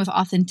writing with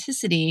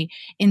authenticity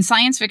in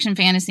science fiction,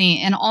 fantasy,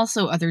 and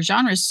also other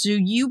genres. So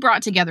you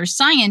brought together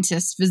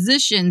scientists,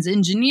 physicians,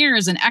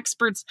 engineers, and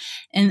experts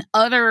in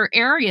other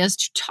areas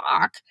to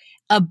talk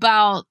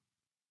about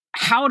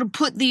how to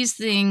put these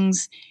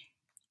things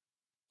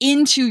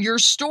into your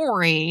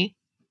story.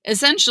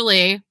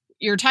 Essentially,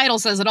 your title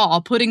says it all,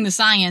 Putting the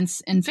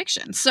Science in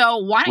Fiction. So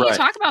why don't you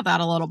talk about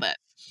that a little bit?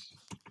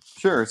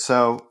 Sure.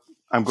 So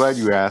I'm glad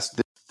you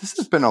asked. This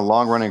has been a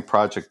long-running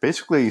project.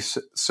 Basically,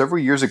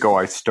 several years ago,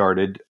 I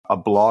started a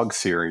blog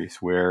series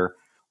where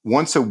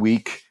once a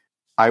week,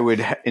 I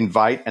would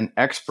invite an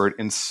expert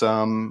in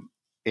some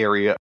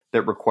area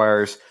that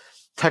requires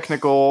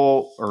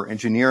technical or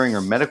engineering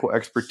or medical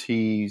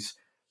expertise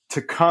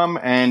to come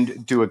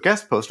and do a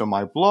guest post on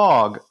my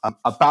blog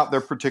about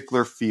their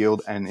particular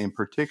field, and in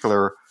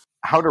particular,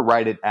 how to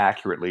write it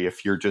accurately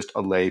if you're just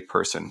a lay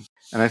person.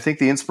 And I think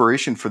the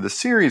inspiration for the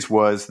series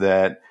was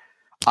that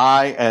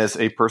I, as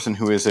a person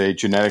who is a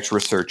genetics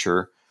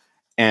researcher,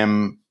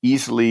 am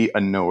easily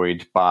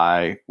annoyed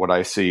by what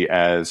I see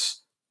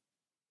as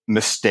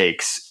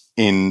mistakes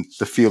in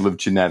the field of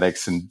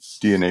genetics and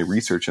DNA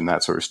research and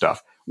that sort of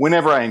stuff.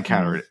 Whenever I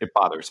encounter it, it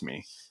bothers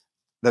me.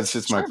 That's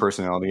just my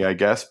personality, I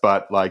guess.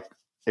 But like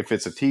if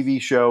it's a TV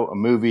show, a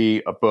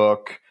movie, a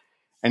book,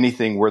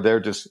 anything where they're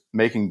just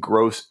making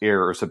gross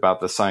errors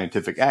about the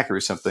scientific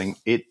accuracy of something,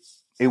 it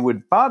it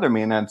would bother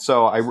me. And then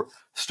so I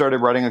started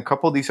writing a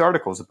couple of these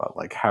articles about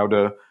like how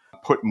to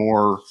put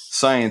more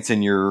science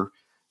in your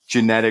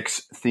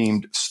genetics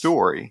themed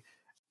story.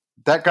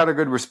 That got a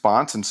good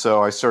response. And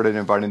so I started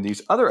inviting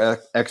these other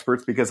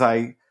experts because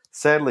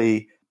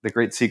sadly, the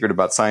great secret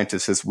about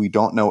scientists is we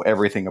don't know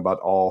everything about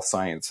all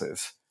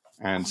sciences.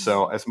 And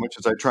so as much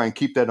as I try and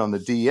keep that on the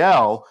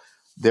DL,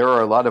 there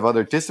are a lot of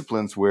other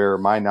disciplines where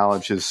my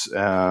knowledge is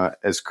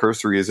as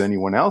cursory as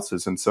anyone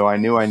else's. And so I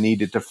knew I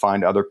needed to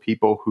find other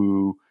people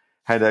who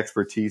had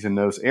expertise in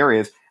those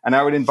areas. And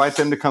I would invite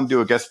them to come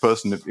do a guest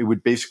post. And it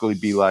would basically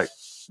be like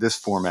this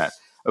format.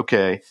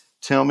 Okay,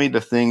 tell me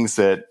the things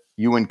that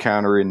you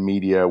encounter in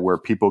media where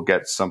people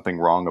get something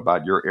wrong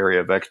about your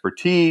area of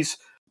expertise.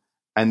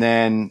 And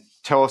then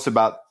tell us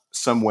about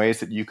some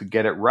ways that you could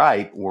get it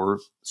right, or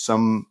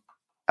some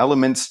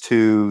elements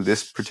to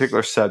this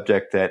particular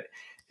subject that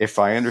if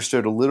I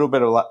understood a little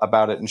bit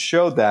about it and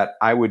showed that,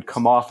 I would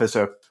come off as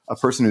a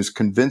person who's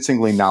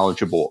convincingly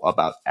knowledgeable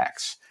about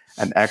X.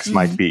 And X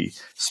might be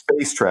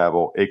space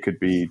travel. It could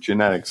be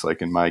genetics,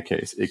 like in my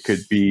case. It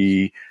could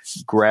be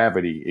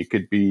gravity. It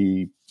could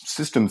be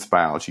systems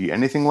biology,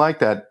 anything like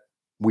that.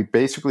 We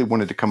basically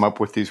wanted to come up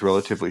with these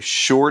relatively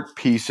short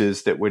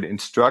pieces that would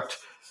instruct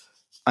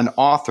an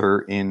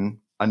author in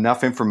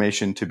enough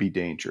information to be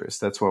dangerous.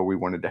 That's what we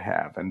wanted to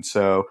have. And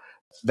so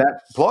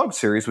that blog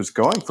series was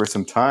going for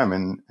some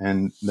time.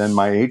 And then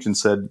my agent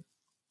said,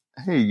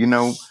 hey,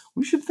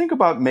 we should think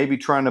about maybe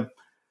trying to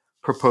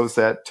propose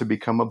that to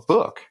become a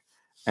book.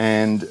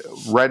 And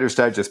Writer's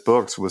Digest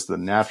Books was the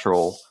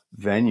natural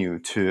venue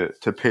to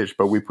pitch.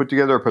 But we put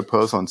together a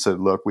proposal and said,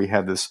 look, we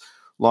have this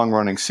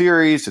long-running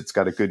series. It's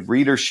got a good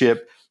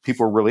readership.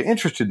 People are really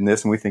interested in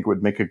this, and we think it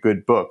would make a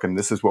good book. And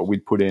this is what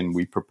we'd put in.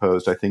 We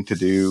proposed, I think, to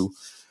do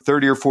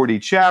 30 or 40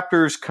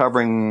 chapters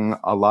covering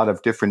a lot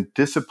of different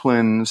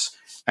disciplines.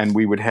 And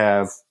we would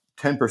have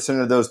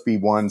 10% of those be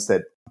ones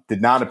that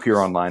did not appear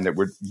online, that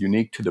were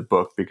unique to the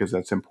book, because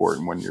that's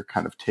important when you're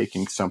kind of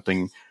taking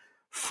something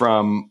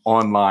from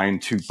online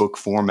to book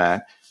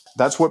format.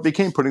 That's what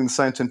became Putting the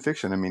Science in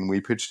Fiction. I mean, we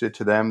pitched it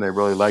to them. They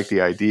really liked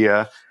the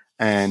idea.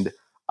 And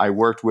I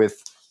worked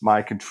with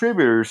my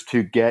contributors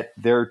to get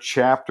their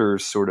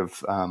chapters sort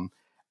of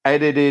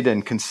edited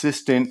and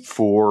consistent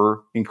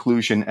for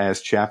inclusion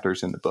as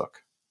chapters in the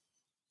book.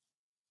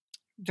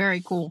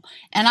 Very cool.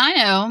 And I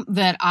know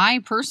that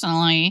I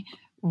personally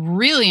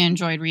really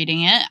enjoyed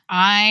reading it.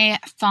 I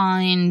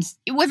find,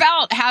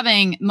 without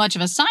having much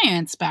of a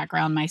science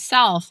background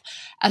myself,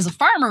 as a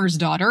farmer's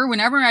daughter,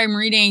 whenever I'm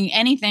reading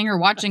anything or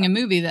watching a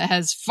movie that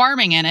has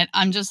farming in it,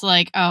 I'm just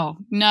like, oh,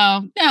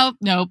 no,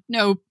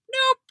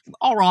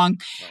 all wrong.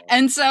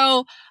 And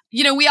so,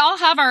 we all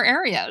have our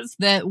areas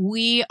that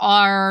we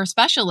are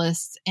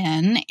specialists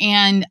in.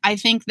 And I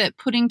think that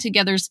putting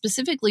together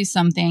specifically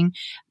something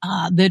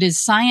that is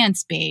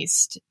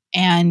science-based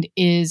and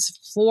is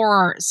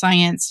for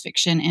science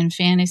fiction and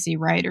fantasy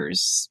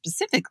writers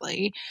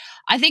specifically,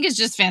 I think is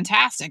just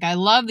fantastic. I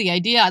love the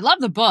idea. I love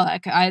the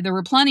book. There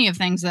were plenty of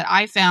things that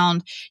I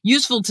found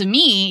useful to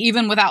me,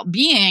 even without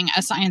being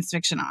a science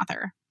fiction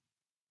author.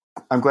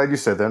 I'm glad you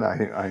said that.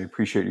 I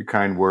appreciate your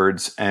kind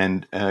words.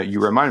 And you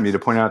reminded me to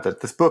point out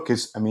that this book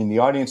is, the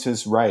audience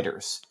is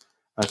writers,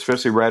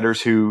 especially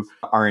writers who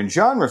are in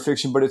genre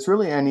fiction, but it's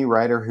really any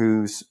writer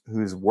whose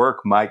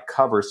work might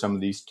cover some of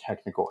these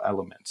technical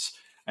elements.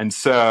 And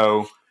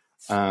so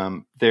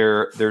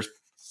there's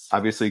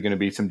obviously going to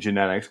be some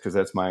genetics, because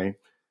that's my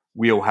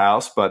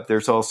wheelhouse, but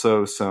there's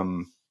also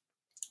some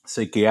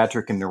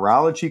psychiatric and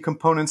neurology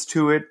components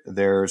to it.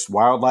 There's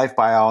wildlife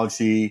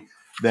biology.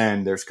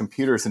 Then there's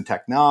computers and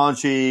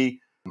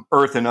technology,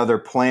 Earth and other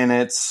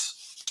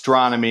planets,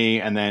 astronomy,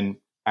 and then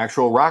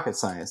actual rocket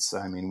science.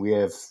 We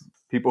have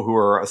people who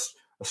are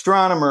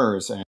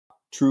astronomers and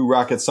true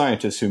rocket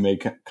scientists who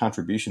make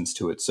contributions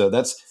to it. So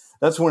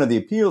that's one of the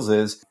appeals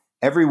is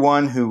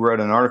everyone who wrote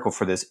an article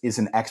for this is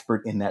an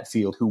expert in that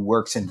field, who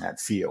works in that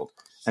field.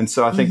 And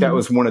so I think that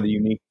was one of the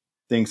unique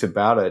things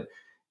about it,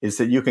 is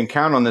that you can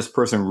count on this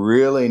person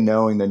really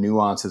knowing the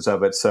nuances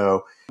of it.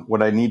 So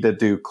what I need to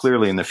do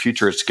clearly in the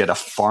future is get a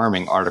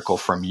farming article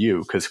from you,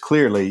 because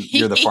clearly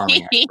you're the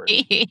farming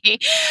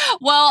expert.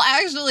 Well,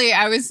 actually,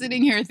 I was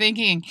sitting here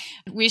thinking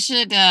we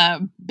should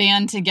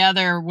band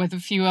together with a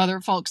few other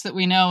folks that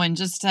we know and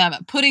just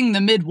putting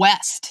the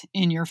Midwest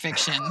in your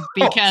fiction,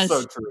 because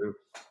so true.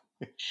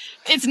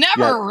 It's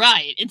never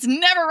right. It's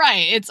never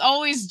right. It's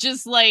always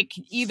just like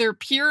either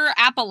pure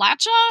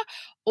Appalachia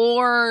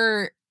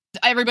or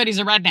everybody's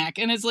a redneck.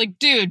 And it's like,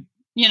 dude,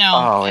 Dan's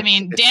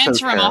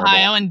so from terrible.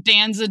 Ohio, and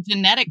Dan's a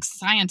genetics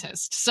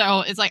scientist.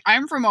 So it's like,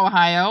 I'm from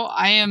Ohio.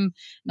 I am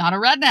not a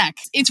redneck.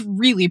 It's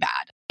really bad.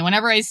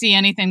 Whenever I see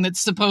anything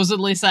that's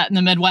supposedly set in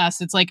the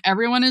Midwest, it's like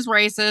everyone is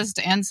racist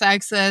and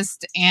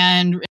sexist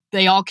and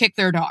they all kick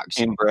their dogs.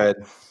 Inbred.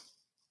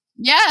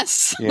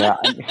 Yes. Yeah.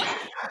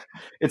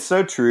 It's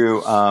so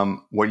true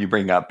what you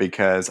bring up,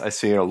 because I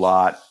see it a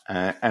lot.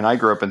 And I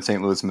grew up in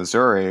St. Louis,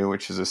 Missouri,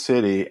 which is a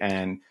city.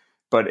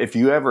 But if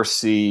you ever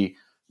see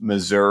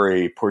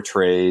Missouri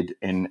portrayed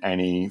in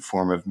any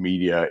form of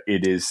media,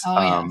 it is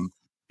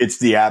it's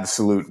the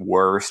absolute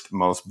worst,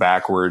 most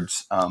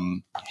backwards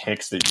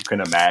hicks that you can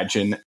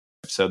imagine.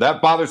 So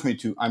that bothers me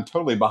too. I'm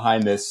totally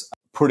behind this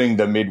putting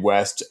the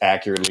Midwest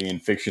accurately in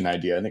fiction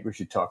idea. I think we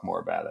should talk more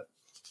about it.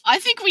 I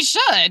think we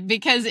should,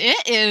 because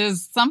it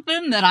is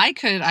something that I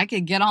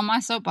could get on my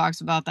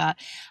soapbox about that.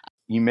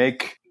 You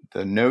make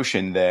the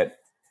notion that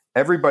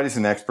everybody's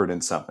an expert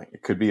in something.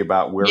 It could be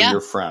about where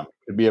you're from.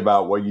 It could be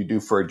about what you do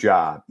for a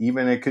job.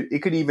 Even it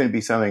could even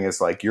be something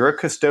that's like you're a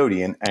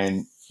custodian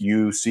and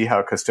you see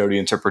how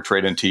custodians are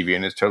portrayed on TV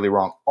and it's totally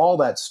wrong. All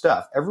that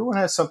stuff. Everyone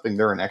has something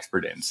they're an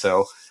expert in.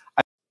 So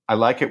I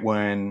like it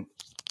when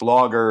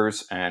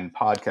bloggers and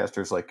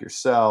podcasters like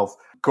yourself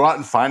go out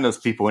and find those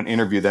people and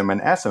interview them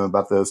and ask them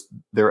about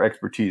their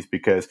expertise,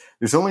 because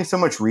there's only so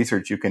much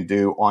research you can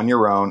do on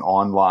your own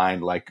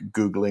online, like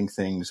Googling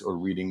things or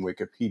reading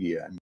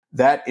Wikipedia. And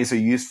that is a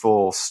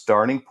useful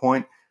starting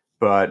point,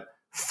 but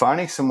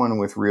finding someone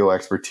with real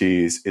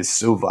expertise is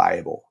so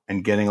valuable,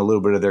 and getting a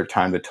little bit of their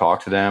time to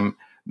talk to them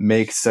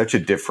makes such a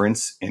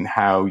difference in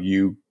how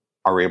you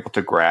are able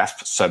to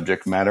grasp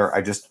subject matter.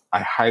 I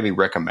highly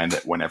recommend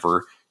it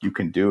whenever you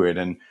can do it.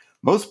 And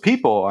most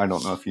people, I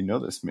don't know if you know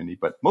this, Mindy,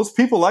 but most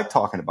people like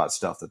talking about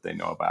stuff that they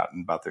know about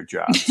and about their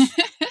jobs.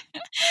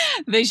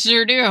 They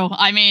sure do.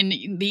 I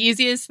mean, the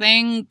easiest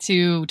thing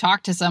to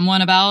talk to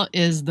someone about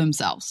is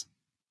themselves.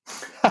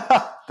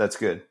 That's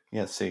good.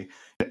 Yeah, see.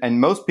 And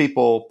most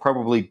people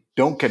probably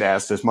don't get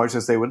asked as much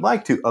as they would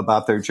like to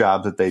about their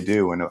jobs that they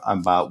do and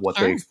about what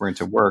they experience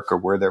at work or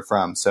where they're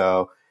from.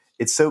 So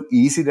it's so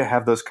easy to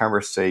have those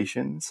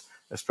conversations,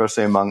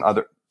 especially among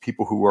other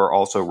people who are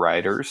also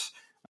writers.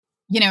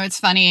 You know, it's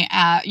funny,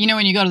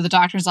 when you go to the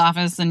doctor's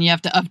office and you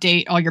have to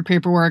update all your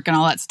paperwork and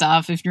all that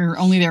stuff, if you're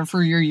only there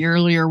for your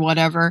yearly or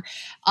whatever,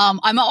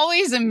 I'm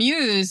always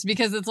amused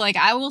because it's like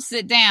I will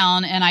sit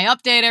down and I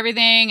update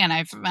everything and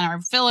I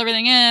fill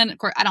everything in. Of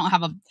course, I don't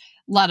have a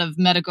lot of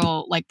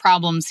medical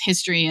problems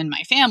history in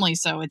my family,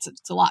 so it's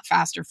a lot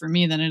faster for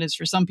me than it is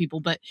for some people.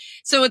 But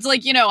so it's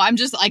like, I'm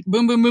just like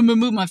boom, boom, boom, boom,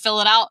 boom. I fill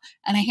it out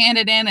and I hand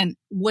it in, and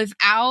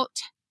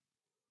without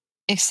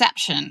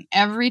exception,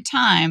 every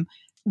time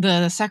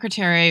the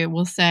secretary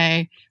will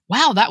say,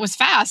 "Wow, that was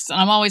fast." And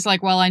I'm always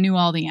like, well, I knew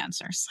all the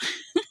answers.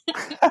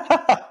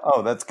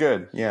 Oh, that's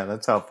good. Yeah,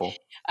 that's helpful.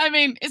 I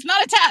mean, it's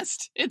not a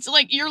test. It's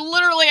like you're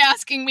literally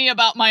asking me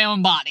about my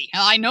own body.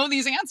 I know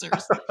these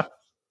answers.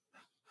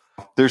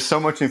 There's so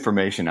much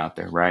information out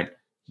there, right?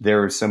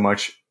 There is so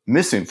much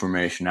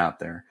misinformation out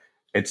there.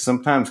 It's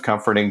sometimes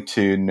comforting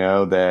to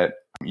know that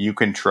you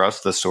can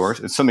trust the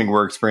source. It's something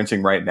we're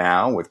experiencing right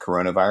now with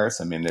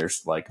coronavirus. I mean,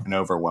 there's like an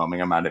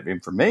overwhelming amount of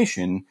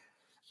information,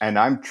 and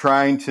I'm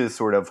trying to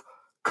sort of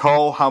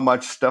cull how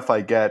much stuff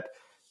I get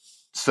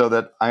so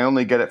that I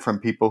only get it from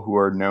people who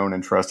are known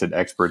and trusted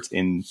experts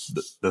in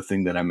the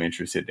thing that I'm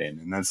interested in.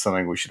 And that's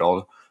something we should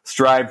all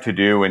strive to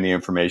do in the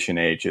information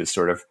age, is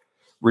sort of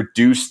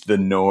reduce the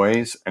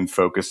noise and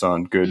focus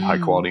on good, high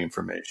quality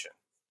information.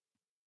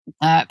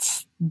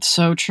 That's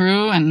so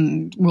true,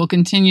 and will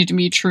continue to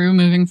be true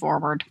moving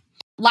forward.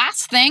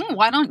 Last thing,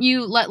 why don't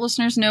you let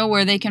listeners know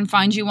where they can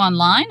find you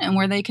online and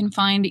where they can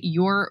find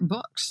your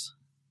books?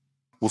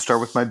 We'll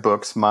start with my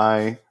books.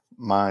 My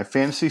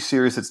fantasy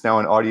series that's now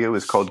in audio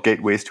is called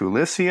Gateways to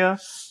Elysia.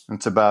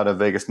 It's about a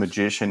Vegas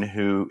magician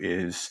who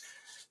is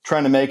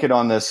trying to make it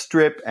on the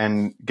strip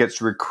and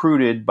gets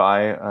recruited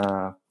by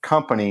a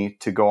company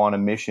to go on a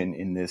mission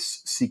in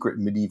this secret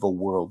medieval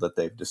world that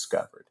they've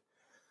discovered.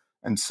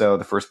 And so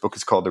the first book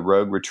is called The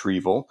Rogue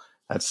Retrieval.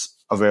 That's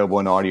available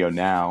in audio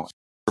now.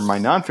 My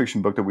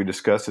nonfiction book that we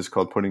discussed is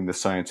called Putting the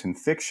Science in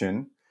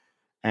Fiction.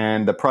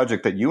 And the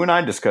project that you and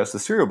I discussed, the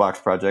Cereal Box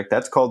Project,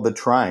 that's called The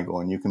Triangle.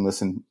 And you can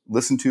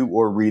listen to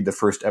or read the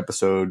first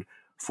episode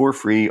for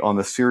free on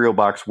the Cereal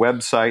Box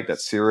website.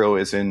 That cereal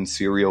is in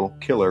serial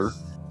killer.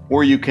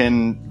 Or you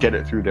can get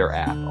it through their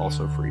app,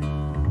 also free.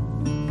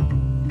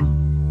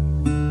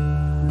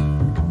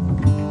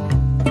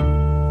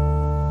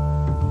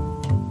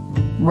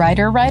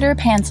 Writer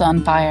Pants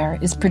on Fire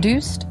is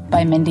produced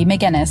by Mindy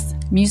McGinnis.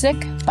 Music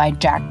by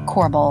Jack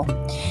Koboldt.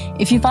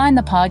 If you find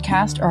the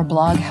podcast or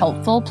blog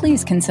helpful,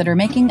 please consider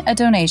making a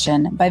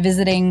donation by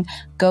visiting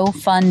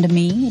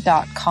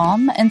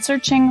gofundme.com and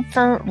searching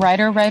for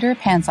Writer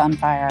Pants on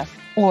Fire.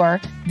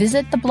 Or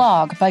visit the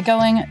blog by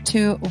going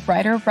to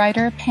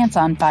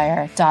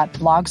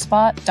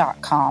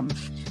writerpantsonfire.blogspot.com.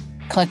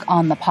 Click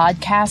on the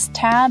podcast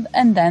tab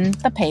and then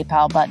the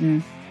PayPal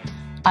button.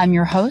 I'm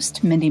your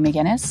host, Mindy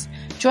McGinnis.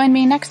 Join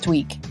me next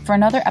week for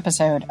another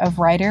episode of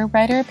Writer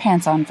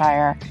Pants on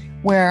Fire,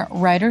 where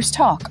writers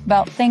talk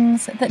about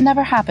things that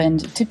never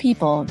happened to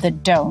people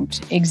that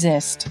don't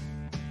exist.